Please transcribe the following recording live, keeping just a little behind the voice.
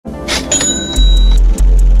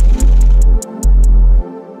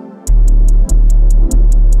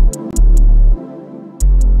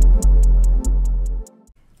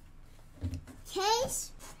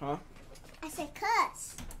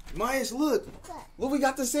Look, we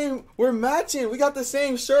got the same. We're matching. We got the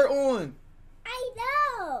same shirt on. I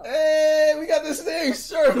know. Hey, we got the same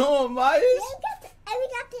shirt on, Myers. I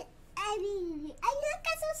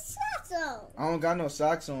got some socks on. I don't got no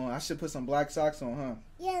socks on. I should put some black socks on, huh?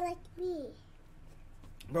 Yeah, like me.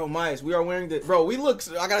 Bro, Myers, we are wearing the. Bro, we look.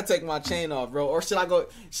 I gotta take my chain off, bro. Or should I go?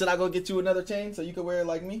 Should I go get you another chain so you can wear it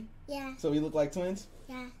like me? Yeah. So we look like twins.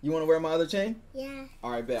 Yeah. You want to wear my other chain? Yeah.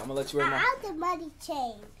 All right, bet. I'm gonna let you wear my. I want the money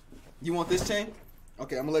chain. You want this chain?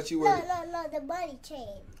 Okay, I'm gonna let you wear. No, the money chain.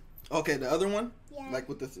 Okay, the other one. Yeah. Like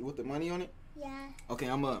with the money on it. Yeah. Okay,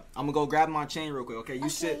 I'm gonna go grab my chain real quick. Okay,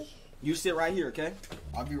 you sit right here. Okay,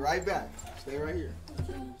 I'll be right back. Stay right here.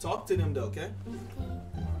 Okay. Talk to them though. Okay. Okay.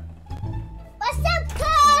 What's up,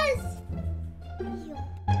 cuz?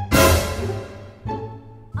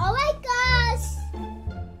 Alright, guys.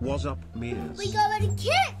 What's up, Mears? We going to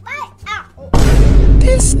kick my apple.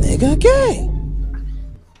 This nigga gay.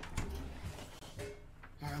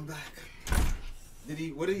 Alright, I'm back.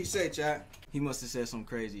 What did he say, chat? He must have said some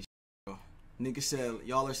crazy shit, bro. Nigga said,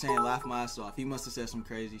 y'all are saying laugh my ass off. He must have said some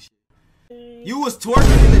crazy shit. You was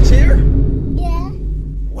twerking in the chair? Yeah.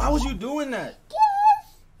 Why was you doing that?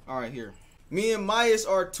 Yes. Alright, here. Me and Myers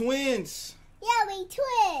are twins. Yeah, we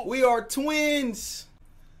twins. We are twins.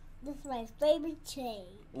 This is my favorite chain.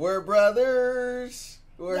 We're brothers.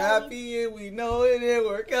 We're happy and we know it and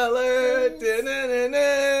we're colored.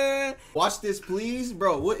 Da-na-na-na. Watch this, please.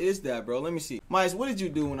 Bro, what is that, bro? Let me see. Myers, what did you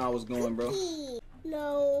do when I was going, bro?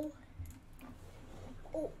 No.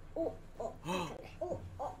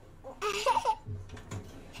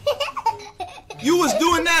 You was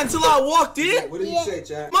doing that until I walked in? What did you say,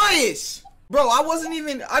 Chad? Myers! Bro,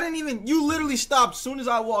 you literally stopped as soon as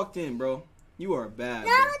I walked in, bro. You are bad,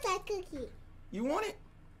 No, bro. it's that cookie. You want it?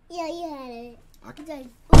 Yeah, you had it. I Hey!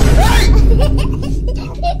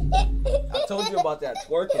 I told you about that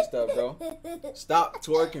twerking stuff, bro. Stop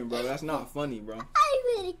twerking, bro. That's not funny, bro.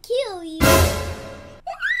 I'm gonna kill you.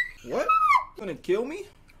 What? You gonna kill me?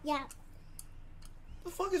 Yeah. What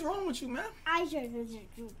the fuck is wrong with you, man? I should.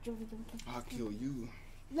 I'll kill you.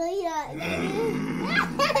 No, yeah. You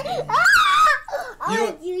I'll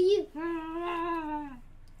don't- kill you.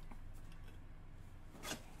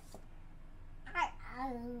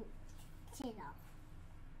 Take it off.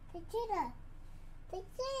 Take it off. Take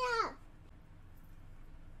it off.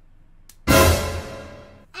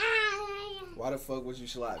 Why the fuck would you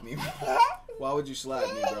slap me? Why would you slap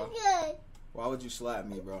me, bro? Good. Why would you slap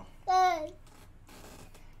me, bro? Good.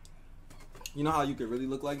 You know how you could really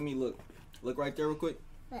look like me? Look right there real quick.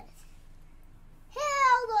 Hell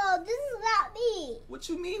no, this is not me. What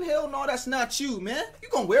you mean, hell no, that's not you, man. You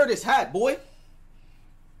gonna wear this hat, boy.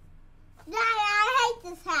 Nah, I hate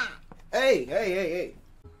this hat. Hey.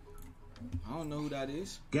 I don't know who that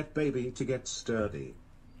is. Get baby to get sturdy.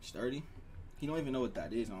 Sturdy? He don't even know what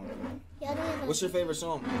that is. I don't know. Yeah, What's your favorite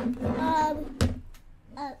song?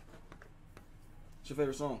 What's your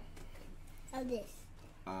favorite song? this?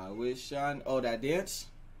 I wish I... Oh, that dance?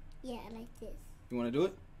 Yeah, I like this. You want to do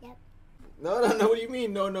it? Yep. No. What do you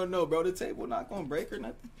mean? No, bro. The table not going to break or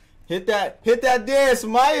nothing. Hit that dance,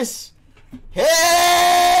 Myers.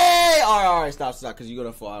 Hey! All right. Stop. Because you're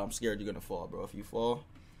going to fall. I'm scared you're going to fall, bro. If you fall,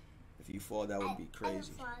 that would be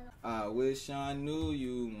crazy. I wish I knew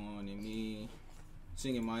you wanted me.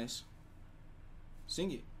 Sing it, Myers.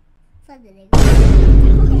 Sing it.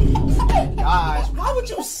 Gosh, why would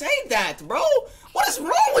you say that, bro? What is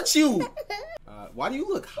wrong with you? Why do you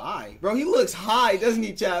look high? Bro, he looks high, doesn't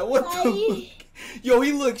he, Chad? What the fuck? Yo,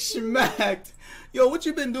 he looks smacked. Yo, what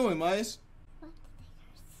you been doing, Myers?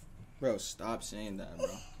 Bro, stop saying that, bro.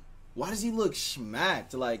 Why does he look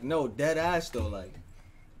smacked? Like, no, dead ass, though. Like,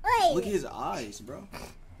 look at his eyes, bro.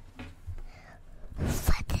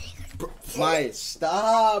 Myers,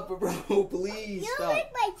 stop, bro. Please You stop. make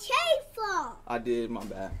my chain fall. I did, my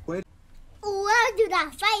bad. Why do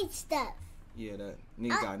that fight stuff? Yeah, that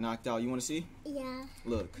nigga got knocked out. You want to see? Yeah.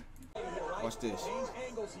 Look. Watch this.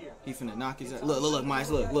 He finna knock his ass. Look, Myers,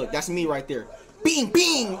 look. That's me right there. Bing,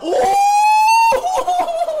 bing. Oh!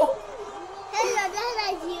 Hello,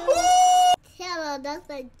 that's not you. Hello, that's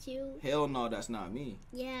not you. Hell no, that's not me.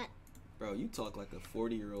 Yeah. Bro, you talk like a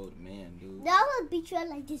 40-year-old man, dude. Now I'm gonna beat you up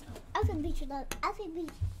like this. I'm gonna beat you up. I'm gonna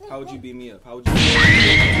beat you. How would you beat me up? Oh,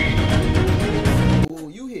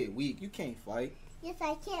 you hit weak. You can't fight. Yes,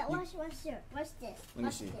 I can't. Watch shirt. Watch this. Let me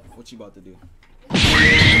Watch see. this. What you about to do?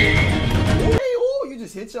 Hey, you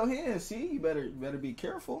just hit your hand. See? You better be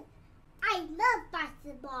careful. I love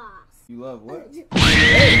basketballs. You love what?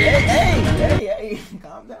 Hey.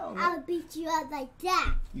 Calm down, man. I'll beat you up like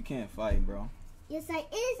that. You can't fight, bro. Yes, I is.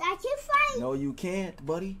 I can fight. No, you can't,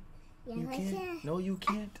 buddy. Yes, You I can't. can. No, you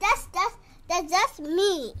can't. That's That's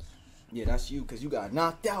me. Yeah, that's you, because you got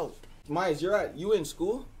knocked out. Myers, you in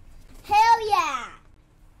school? Hell yeah.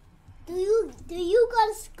 Do you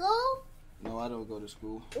go to school? No, I don't go to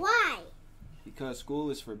school. Why? Because school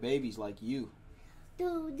is for babies like you.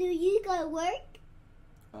 Do you go to work?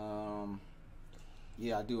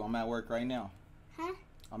 Yeah, I do. I'm at work right now. Huh?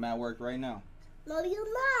 I'm at work right now. No,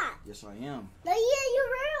 you're not. Yes, I am. No, yeah,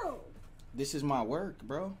 you're real. This is my work,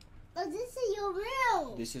 bro. No, this is your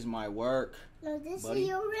real. This is my work. No, this buddy. is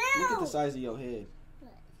your real. Look at the size of your head.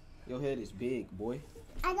 Your head is big, boy.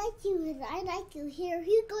 I like you here.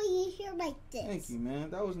 You go your hair like this. Thank you, man.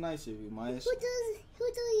 That was nice of you, Myers. Who does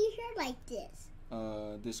your hair like this?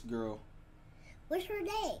 This girl. What's her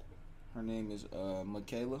name? Her name is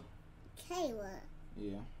Michaela. Kayla.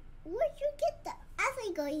 Yeah. Where'd you get that? I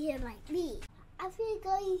think go your hair like me. I think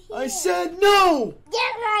go your hair. I said no.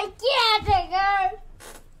 Get right there, girl.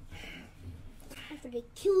 I'm gonna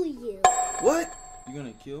kill you. What? You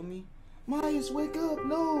gonna kill me? Myers, wake up!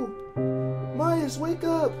 No! Myers, wake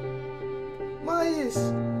up! Myers!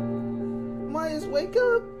 Myers, wake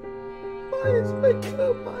up! Myers, wake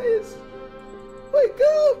up! Myers! Wake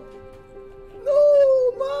up!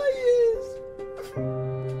 No! Myers!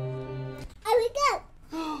 I wake up.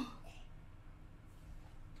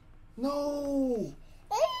 No!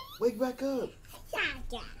 Wake back up!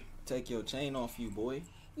 Yeah. Take your chain off you, boy.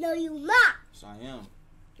 No, you not. Yes, I am.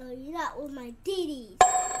 No, you're not with my ditties.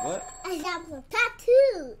 What? I got some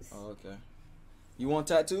tattoos. Oh, okay. You want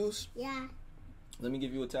tattoos? Yeah. Let me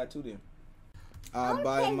give you a tattoo then. I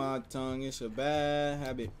bite my tongue, it's a bad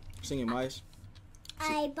habit. Sing it, Mice.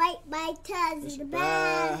 I bite my tongue, It's it's a a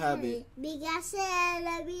bad bad habit. Because I said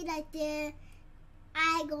I'll be like there.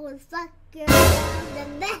 I go and fuck her on the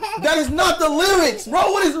bed. That is not the lyrics,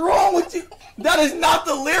 bro. What is wrong with you? That is not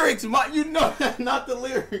the lyrics, you know that's not the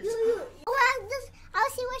lyrics. I'll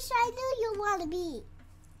see what should I do you want to be.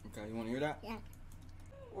 Okay, you want to hear that? Yeah.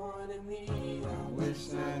 I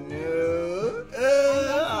wish I knew. I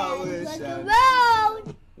wish I knew.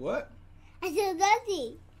 Road. What? I said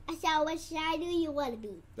nothing. I said what should I do you want to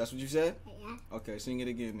be. That's what you said? Yeah. Okay, sing it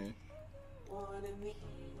again then.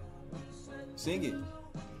 Sing it.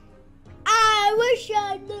 I wish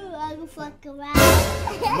I knew I could fuck around.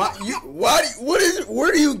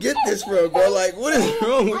 Where do you get this from, bro? Like, what is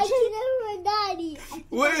wrong with you? I get that from Daddy.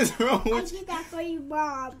 What is wrong I with you? get that from your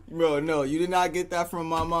mom. Bro, no, you did not get that from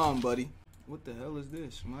my mom, buddy. What the hell is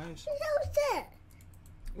this, Mice? What the hell is that?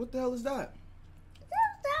 What the hell is that?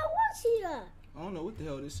 That was here. I don't know what the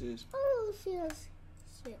hell this is. Oh, feels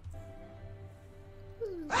shit.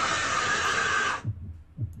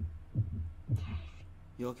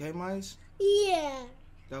 You okay, Mice? Yeah.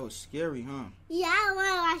 That was scary, huh? Yeah, I want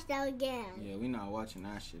to watch that again. Yeah, we not watching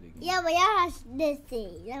that shit again. Yeah, but y'all watch this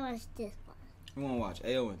thing. Y'all watch this one. You want to watch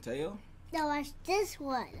Ayo and Teo? Y'all watch this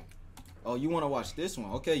one. Oh, you want to watch this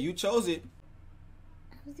one? Okay, you chose it.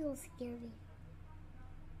 Who's gonna scare me?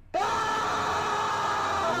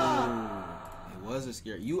 It was a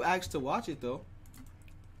scary. You asked to watch it though.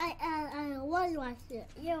 I want to watch it.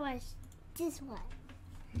 You watch this one.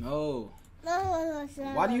 No. No.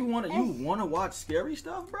 Why do you want to? You want to watch scary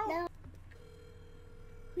stuff, bro? No.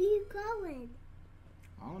 Where you going?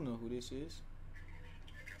 I don't know who this is.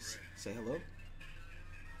 Say hello.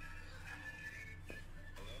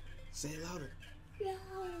 Say it louder. No.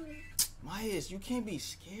 Myers, you can't be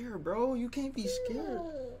scared, bro. You can't be scared.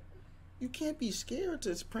 You can't be scared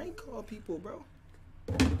to prank call people, bro.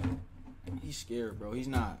 He's scared, bro. He's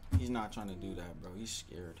not trying to do that, bro. He's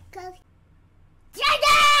scared.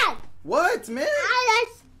 Jaden! What, man?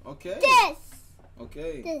 Alex! Okay. This!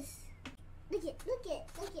 Okay. This. Look it.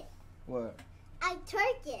 What? I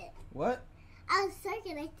twerk it. What? I was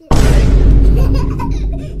twerking like this.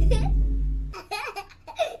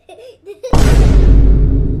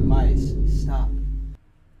 Mice, stop.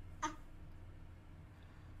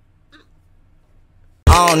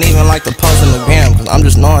 I don't even like to post on the gram, cause I'm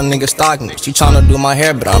just knowing niggas stalking me. She tryna do my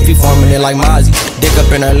hair, but I'm performing it like Mozzie. Dick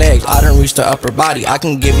up in her legs, I done reached her upper body. I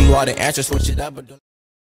can give you all the answers, switch it up, but